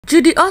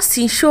Judy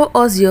Austin, show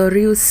us your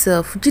real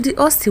self. Judy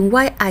Austin,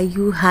 why are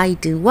you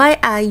hiding? Why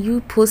are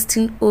you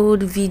posting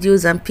old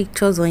videos and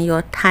pictures on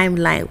your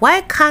timeline?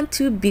 Why can't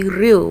you be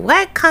real?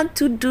 Why can't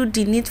you do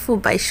the needful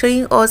by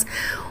showing us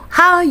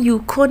how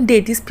you can't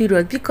date this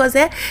period? Because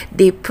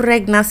the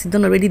pregnancy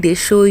done already, they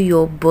show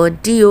your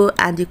body,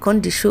 and you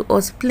can't show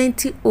us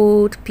plenty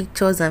old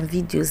pictures and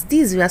videos.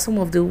 These were some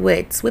of the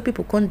words where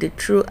people can't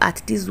throw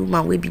at this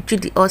woman will be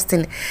Judy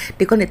Austin.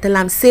 They can't tell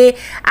them, say,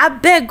 I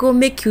beg go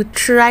make you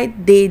try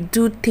they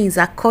do things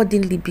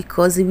accordingly,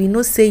 because we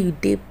know say you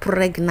they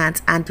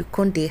pregnant and you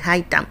can't they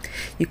hide them.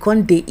 You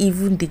can't they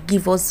even they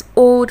give us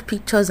old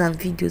pictures and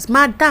videos.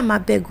 Madam, I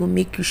beg go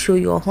make you show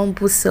your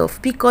humble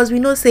self, because we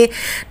know say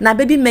now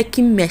baby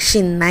making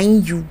machine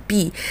 9 you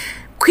be.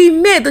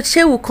 Queen May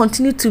Edochie will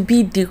continue to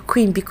be the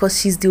queen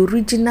because she's the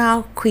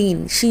original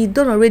queen. She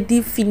done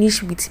already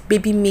finished with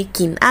baby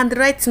making, and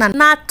right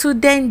now to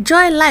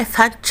enjoy life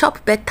and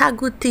chop better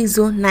good things.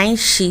 Oh, 9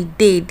 she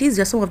did. These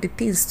are some of the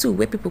things too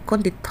where people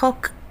come they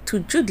talk to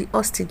Judy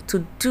Austin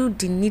to do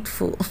the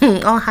needful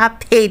on her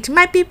page.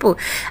 My people,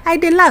 I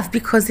dey laugh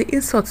because the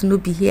insults no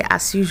be here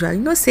as usual. You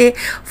know, say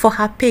for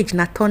her page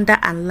na thunder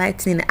and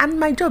lightning, and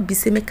my job be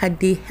say make her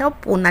dey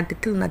help on at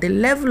the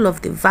level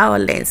of the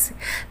violence.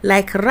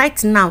 Like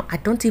right now, I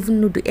don't even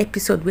know the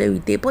episode where we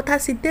dey, but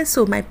as it dey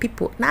so, my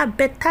people, now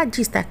better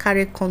gist I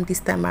carry come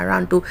this time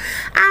around though.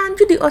 And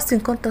Judy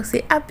Austin come talk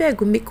say, I beg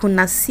go make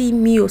una see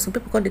me, or some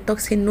people come dey talk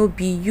say no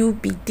be you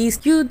be this.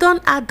 You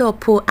don't add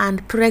up,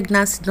 and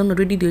pregnancy don't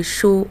already dey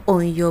show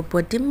on your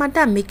body.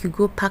 Madam, make you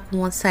go pack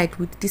one side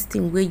with this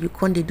thing where you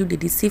can't do the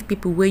deceive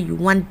people where you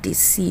want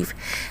deceive.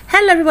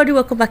 Hello everybody,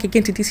 welcome back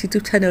again to this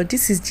YouTube channel.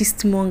 This is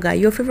Gistmonga,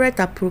 your favorite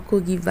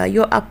aproko giver,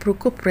 your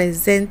aproko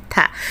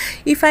presenter.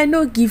 If I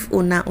no give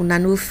una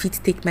no fit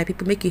take, my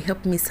people, make you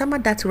help me summer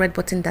that red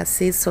button that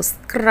says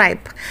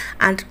subscribe,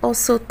 and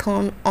also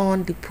turn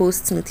on the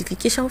post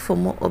notification for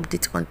more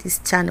updates on this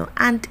channel.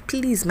 And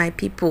please, my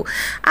people,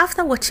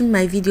 after watching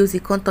my videos, you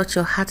can't touch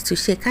your heart to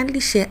share,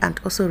 kindly share and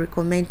also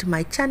recommend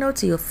my channel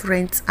to your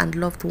friends and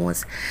loved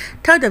ones.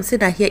 Tell them say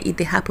that here it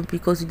they happen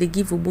because they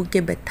give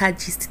Ubunke better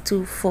gist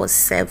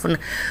 247.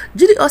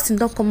 Judy Austin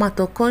don't come out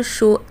or can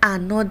show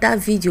another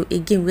video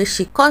again where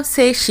she can't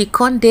say she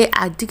can't they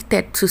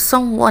addicted to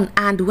someone,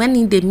 and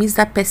when they miss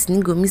that person,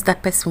 you go miss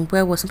that person.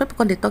 Where was some people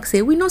can they talk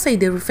say we know say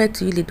they refer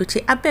to YUL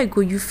EDOCHIE. I beg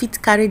go you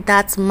fit carry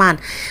that man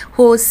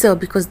wholesale,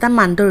 because that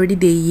man already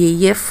they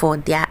ye for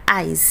their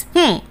eyes.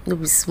 No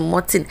be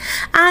smarting,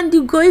 and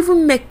you go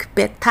even make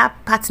better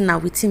partner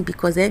with him,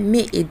 because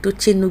May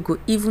Edochie no go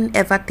even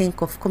ever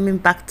think of coming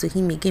back to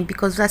him again,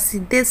 because as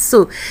it is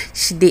so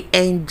she they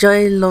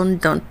enjoy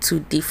London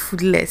to the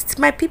fullest.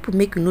 My people,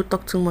 make you no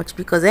talk too much,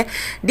 because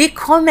the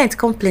comment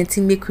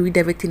plenty, make you read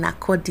everything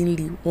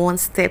accordingly, one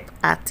step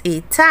at a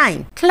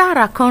time.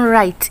 Clara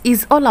Conwright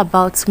is all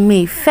about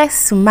May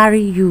first to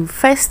marry you,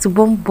 first to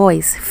born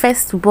boys,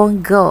 first to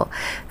born girl,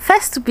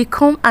 first to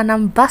become an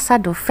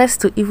ambassador,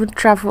 first to even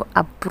travel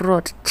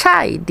abroad.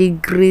 Chai, the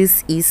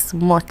grace is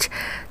much.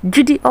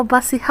 Judy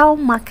Obasi, how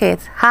market?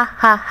 Ha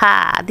ha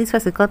ha. This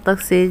person can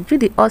talk say,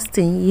 Judy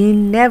Austin, you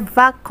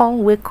never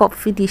can wake up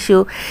for the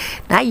show.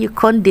 Now you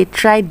can't they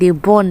try, they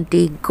born,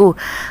 they go.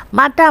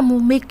 Madam will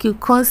make you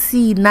can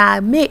see now.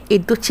 May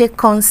Edochie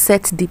can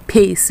set the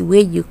pace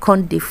where you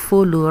can't they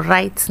follow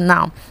right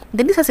now.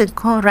 Then this person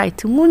can write,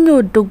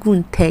 Munyo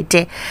dogun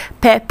teje,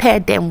 prepare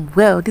them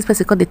well. This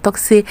person can they talk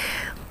say,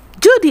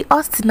 Judy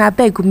Austin, I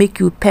beg will make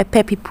you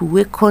pepper people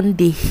where con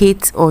they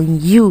hate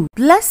on you.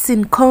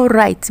 Blessing can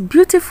write,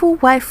 beautiful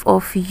wife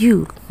of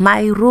you,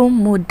 my role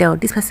model.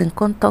 This person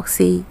can talk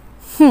say,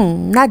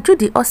 now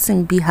Judy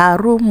Austin be her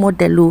role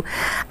model,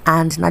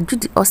 and now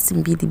Judy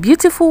Austin be the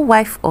beautiful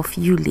wife of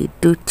YUL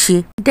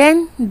EDOCHIE.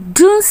 Then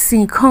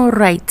Dunsin can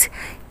write,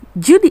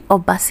 Judy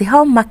Obasi,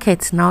 how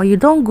market now? You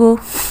don't go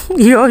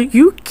your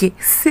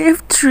UK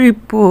safe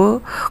trip,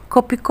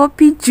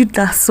 copy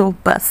Judas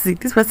Obasi.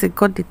 This person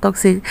got the talk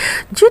say,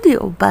 Judy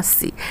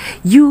Obasi,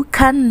 you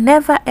can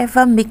never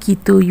ever make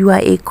it though. You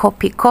are a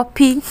copy.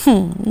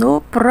 No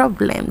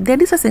problem. Then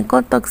this person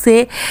can talk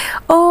say,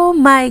 oh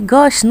my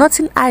gosh,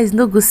 nothing eyes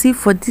no go see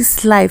for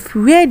this life.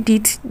 Where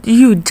did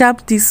you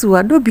jump this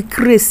one? No be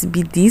crazy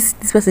be this.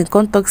 This person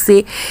can talk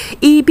say,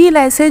 e be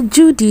like say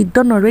Judy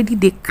done already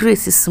the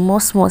crazy small.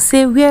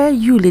 Say where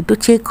YUL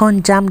EDOCHIE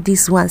can jam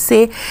this one.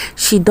 Say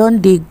she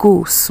done they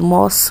go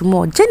small.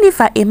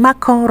 Jennifer Emma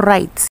can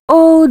write,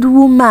 old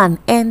woman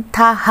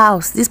enter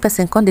house. This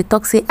person can they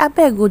talk say, I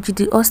beg go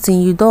Judy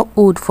Austin, you don't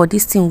old for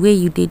this thing where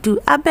you they do.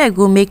 I beg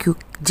go make you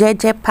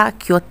jeje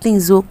pack your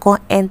things, can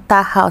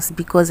enter house,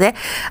 because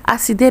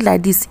as it dey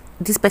like this,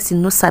 this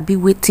person no sabi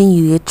wetin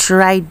you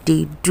try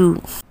they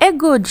do.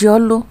 Ego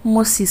Jolo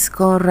Moses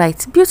can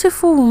write,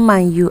 beautiful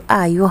woman you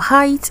are, your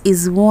height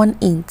is one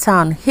in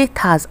town.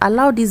 Haters,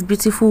 allow this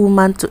beautiful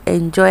woman to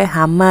enjoy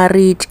her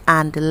marriage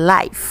and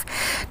life.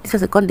 This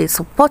was they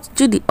support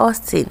Judy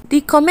Austin.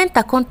 The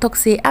commenter can talk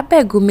say,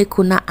 abeg go make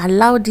una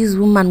allow this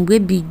woman wey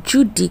be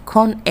Judy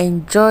con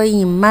enjoy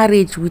in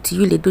marriage with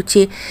YUL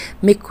EDOCHIE,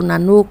 make una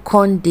no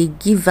con they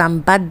give am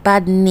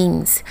bad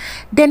names.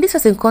 Then this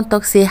person can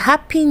talk say,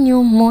 happy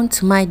new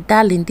month my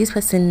darling. This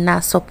person na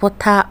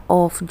supporter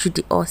of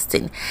Judy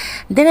Austin.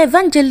 Then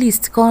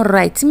evangelist can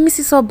write,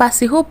 Mrs.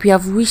 Obasi, hope you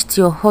have wished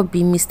your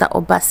hubby Mr.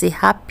 Obasi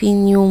happy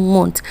new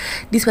month.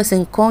 This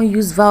person can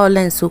use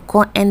violence so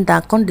can end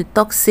and can the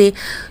talk say,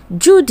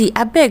 Judy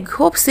abeg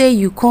hope say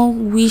you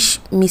can wish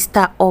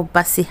Mr.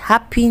 Obasi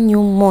happy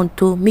new month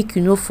to make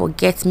you no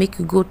forget, make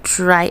you go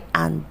try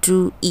and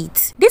do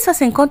it. This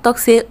person can talk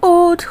say,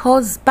 old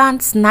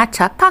husband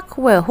snatcher, pack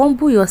well,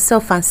 humble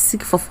yourself and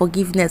seek for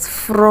forgiveness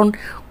from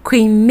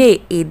Queen May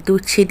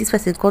Edochie. This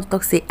person can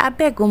talk say,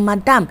 abeg oh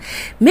madam,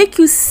 make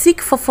you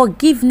seek for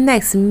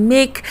forgiveness,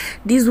 make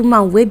this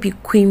woman wey be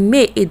Queen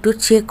May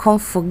Edochie come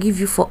forgive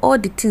you for all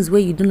the things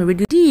where you don't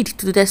already did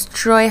to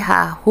destroy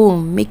her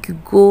home. Make you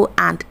go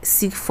and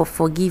seek for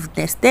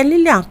forgiveness. Then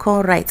Lillian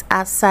can write,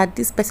 as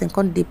this person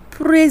can they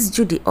praise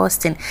Judy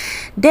Austin.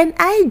 Then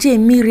IJ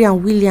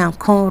Miriam William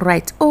can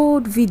write,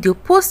 old video,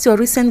 post your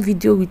recent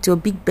video with your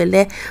big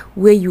belly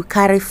where you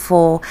carry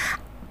for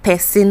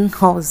person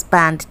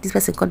husband. This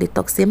person called the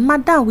talk say,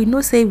 madam, we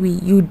know say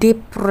you dey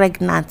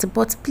pregnant,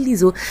 but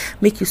please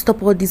make you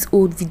stop all these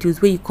old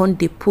videos where you can't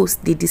they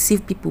post, they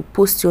deceive people.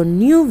 Post your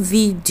new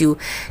video.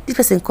 This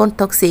person can't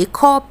talk say,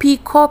 copy,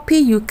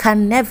 you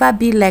can never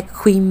be like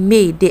Queen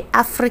May, the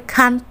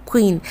African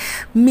queen.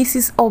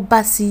 Mrs.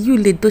 Obasi,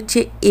 YUL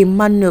EDOCHIE,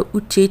 Emmanuel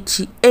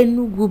Uchechi,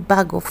 Enugu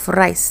bag of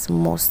rice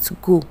must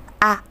go.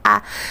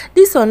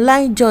 This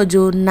online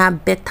judge na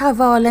better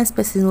violence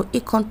person. He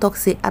can talk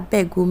say,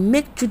 abeg go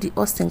make Judy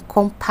Austin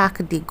come pack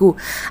the go,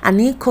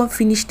 and he can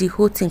finish the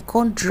whole thing,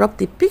 can drop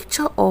the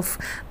picture of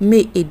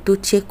May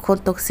Edochie, can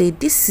talk say,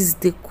 this is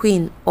the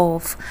queen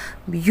of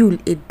YUL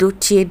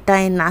EDOCHIE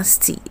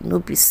dynasty, no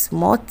be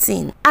small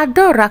thing.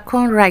 Adora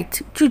can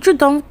write, Juju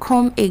don't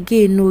come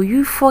again, no,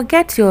 you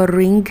forget your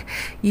ring,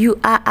 you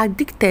are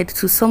addicted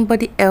to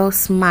somebody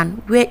else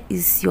man. Where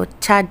is your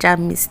charger,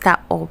 Mr.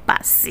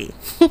 Obasi?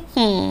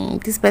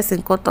 This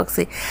person can talk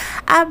say,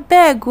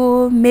 abeg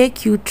go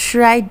make you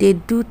try they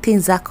do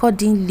things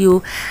accordingly.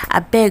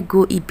 Abeg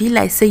go, it be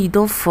like say you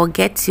don't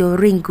forget your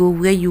ring go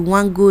where you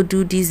want go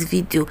do this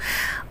video,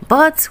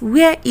 but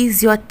where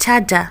is your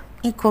charger?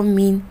 It can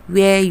mean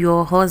where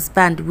your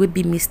husband will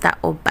be Mr.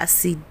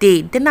 Obasi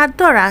day. Then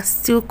Adora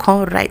still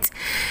can write,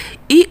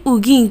 I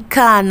ugin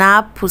ka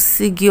na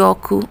pusigi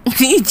oku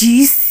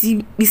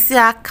iji isi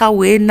aka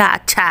we na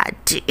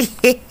charge.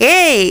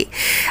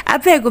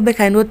 Abeg go make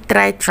I no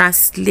try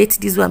translate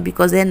this one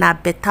because then a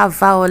better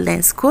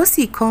violence. Cause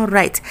he can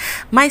write,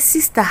 my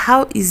sister,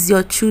 how is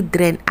your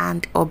children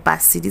and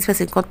Obasi? This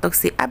person can talk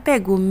say,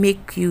 abeg go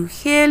make you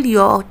hail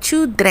your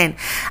children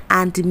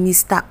and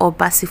Mr.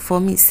 Obasi for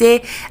me.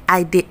 Say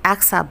I dey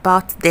ask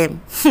about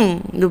them.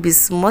 No be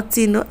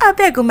smarty, no.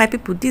 Abeg go my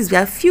people, these were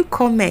a few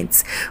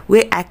comments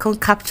where I can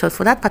capture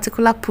for that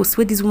particular post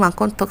where this woman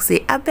can talk say,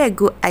 abeg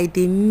go I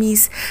dey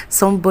miss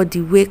somebody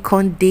where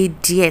can dey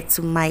dear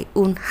to my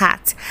own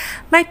heart.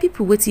 My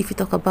people, wait if you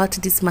talk about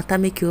this matter,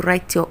 make you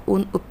write your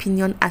own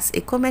opinion as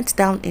a comment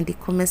down in the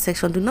comment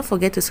section. Do not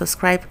forget to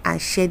subscribe and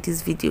share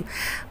this video.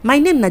 My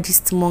name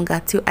is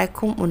Monga. Till I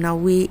come on our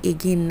way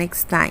again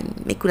next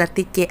time. Make you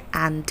take care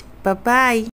and bye bye.